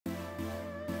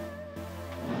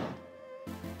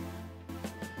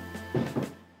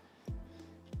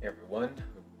everyone,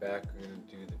 we're back. We're going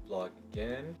to do the vlog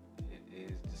again. It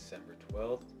is December 12th.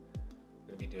 We're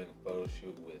going to be doing a photo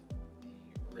shoot with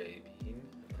the Ray Bean.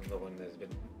 I'm the one that's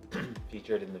been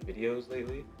featured in the videos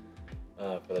lately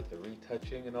for like the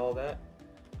retouching and all that.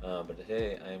 But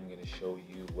today I'm going to show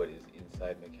you what is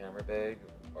inside my camera bag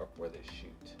for this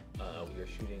shoot. We are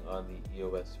shooting on the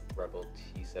EOS Rebel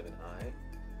T7i.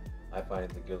 I find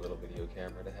it's a good little video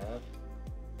camera to have.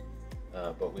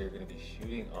 But we're going to be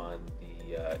shooting on the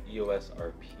EOS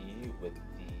RP with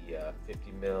the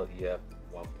 50mm EF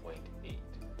 1.8.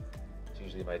 It's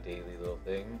usually my daily little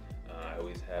thing. I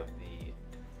always have the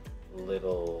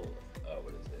little,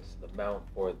 what is this? The mount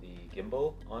for the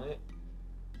gimbal on it.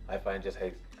 I find just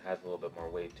has a little bit more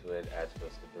weight to it, adds to the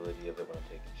stability of it when I'm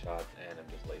taking shots, and I'm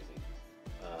just lazy.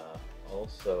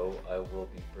 Also, I will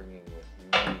be bringing with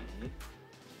me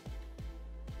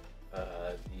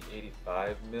the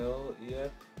 85mm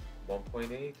EF 1.8.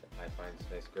 I find it's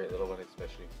a nice, great little one,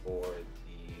 especially for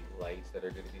the lights that are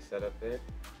going to be set up there.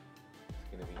 It's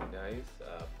going to be nice.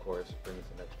 Of course, bring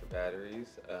some extra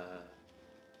batteries.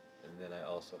 And then I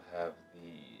also have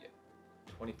the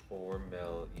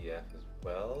 24mm EF as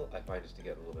well. I find just to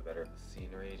get a little bit better of the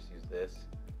scenery, just use this.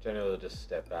 Generally, I'll just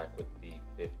step back with the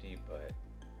 50, but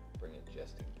bring it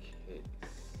just in case.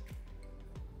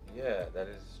 Yeah, that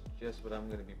is just what I'm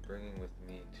going to be bringing with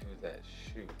me to that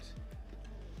shoot.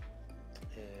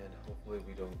 And hopefully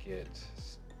we don't get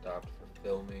stopped for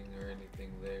filming or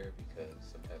anything there, because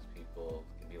sometimes people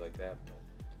can be like that,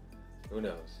 but who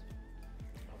knows.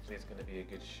 Hopefully it's going to be a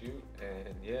good shoot,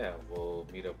 and yeah, we'll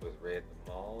meet up with Ray at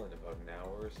the mall in about an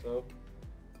hour or so.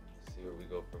 See where we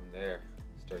go from there.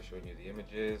 Start showing you the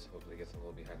images, hopefully get some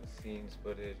little behind the scenes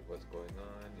footage of what's going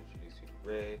on, introduce you to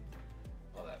Ray,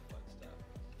 all that fun stuff.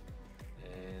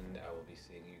 And I will be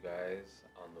seeing you guys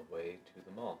on the way to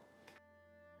the mall.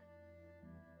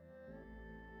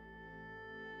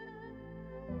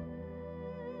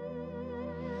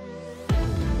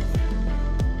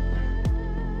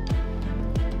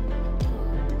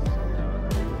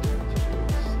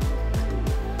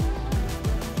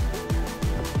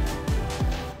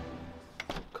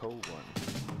 Cold one.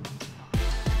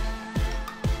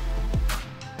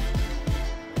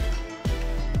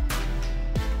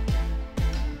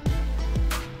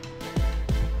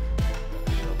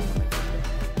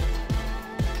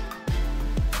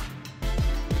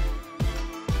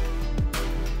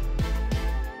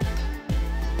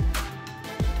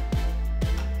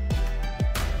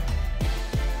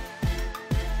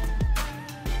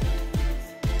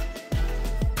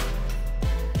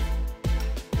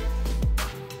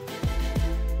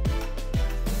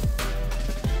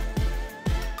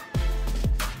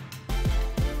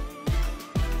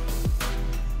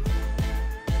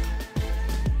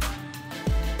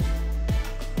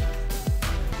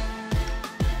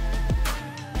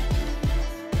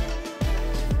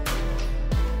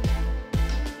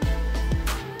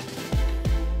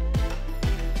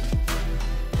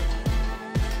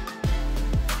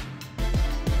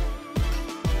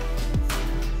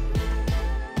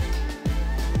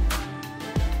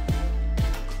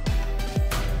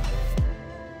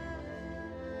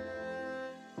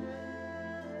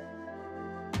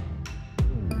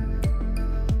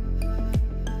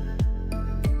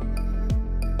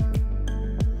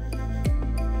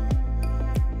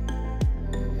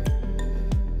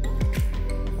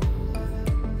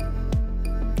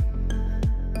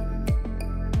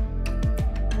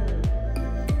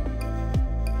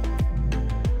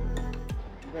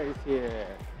 Yeah.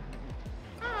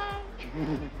 Hi.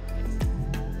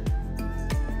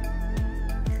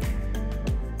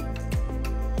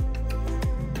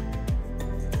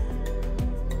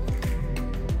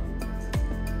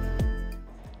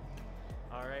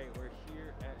 All right, we're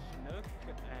here at Chinook,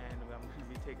 and I'm going to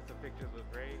be taking some pictures with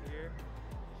Ray here.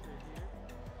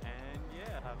 And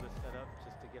yeah, have this set up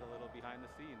just to get a little behind the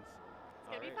scenes. It's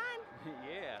gonna be fun.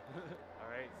 Yeah. All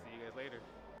right, see you guys later.